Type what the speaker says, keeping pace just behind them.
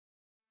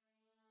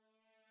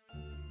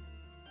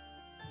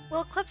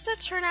Will Eclipsa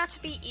turn out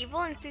to be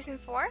evil in Season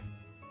 4?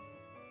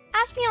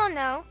 As we all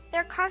know,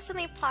 there are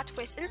constantly plot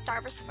twists in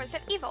Star vs. Force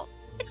of Evil.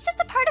 It's just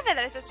a part of it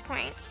at this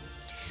point.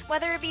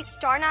 Whether it be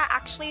Star not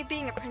actually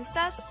being a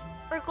princess,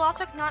 or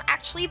Glossop not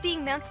actually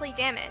being mentally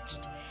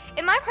damaged.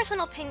 In my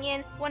personal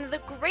opinion, one of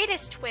the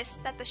greatest twists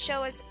that the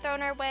show has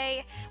thrown our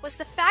way was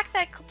the fact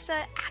that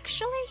Eclipsa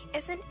actually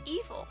isn't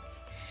evil.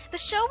 The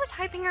show was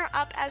hyping her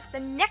up as the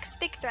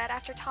next big threat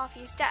after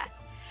Toffee's death,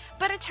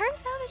 but it turns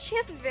out that she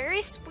is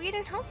very sweet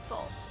and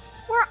helpful.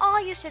 We're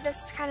all used to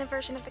this kind of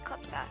version of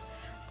Eclipsa,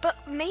 but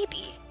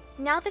maybe,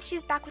 now that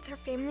she's back with her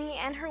family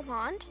and her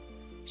wand,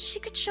 she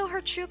could show her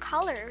true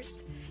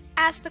colors.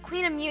 As the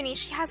Queen of Muni,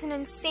 she has an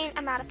insane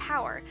amount of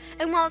power,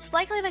 and while it's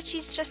likely that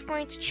she's just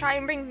going to try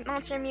and bring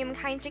monster and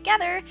humankind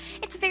together,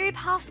 it's very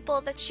possible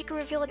that she can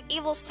reveal an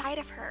evil side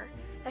of her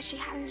that she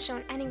hasn't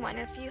shown anyone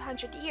in a few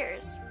hundred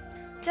years.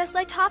 Just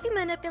like Toffee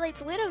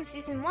manipulates Ludo in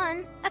Season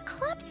 1,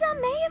 Eclipsa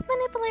may have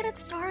manipulated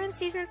Star in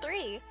Season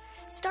 3.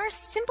 Star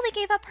simply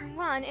gave up her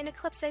wand and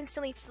Eclipsa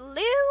instantly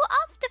flew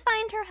off to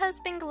find her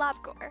husband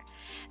Globgor.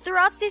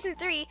 Throughout Season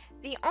 3,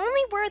 the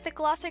only word that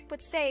Glossop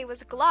would say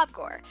was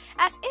Globgor,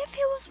 as if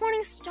he was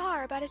warning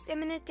Star about his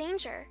imminent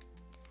danger.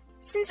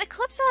 Since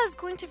Eclipsa is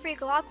going to free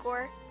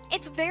Globgor,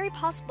 it's very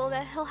possible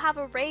that he'll have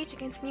a rage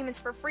against humans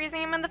for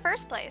freezing him in the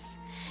first place.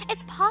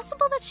 It's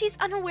possible that she's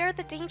unaware of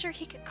the danger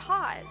he could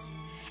cause,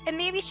 and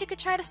maybe she could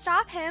try to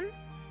stop him,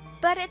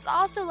 but it's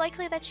also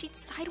likely that she'd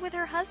side with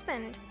her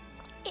husband.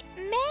 It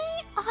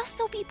may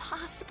also be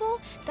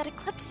possible that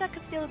Eclipsa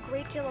could feel a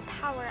great deal of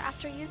power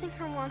after using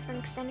her wand for an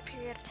extended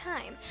period of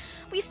time.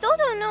 We still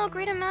don't know a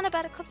great amount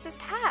about Eclipsa's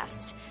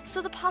past,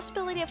 so the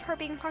possibility of her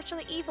being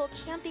partially evil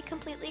can't be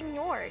completely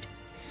ignored.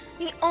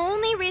 The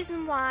only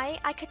reason why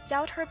I could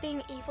doubt her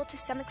being evil to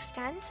some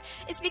extent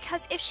is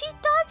because if she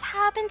does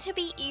happen to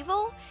be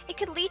evil, it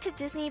could lead to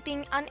Disney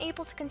being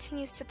unable to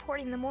continue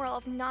supporting the moral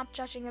of not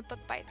judging a book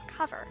by its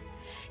cover.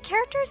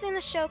 Characters in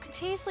the show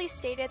continuously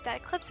stated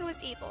that Eclipsa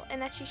was evil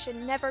and that she should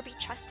never be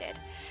trusted.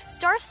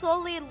 Star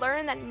slowly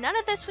learned that none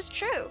of this was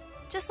true,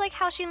 just like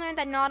how she learned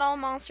that not all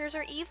monsters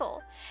are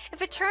evil.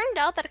 If it turned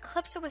out that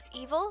Eclipsa was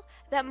evil,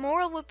 that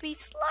moral would be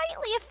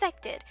slightly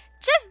affected,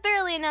 just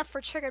barely enough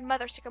for triggered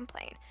mothers to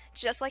complain,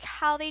 just like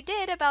how they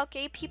did about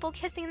gay people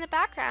kissing in the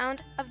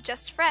background of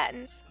Just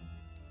Friends.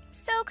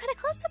 So could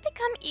Eclipsa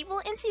become evil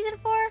in Season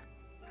 4?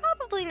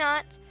 Probably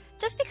not,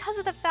 just because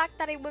of the fact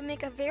that it would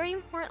make a very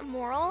important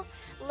moral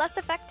less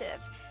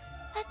effective.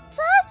 That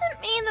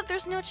doesn't mean that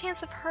there's no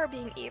chance of her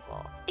being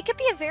evil. It could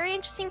be a very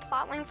interesting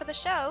plotline for the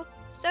show,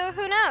 so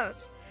who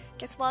knows?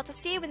 Guess we'll have to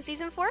see when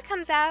Season 4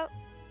 comes out.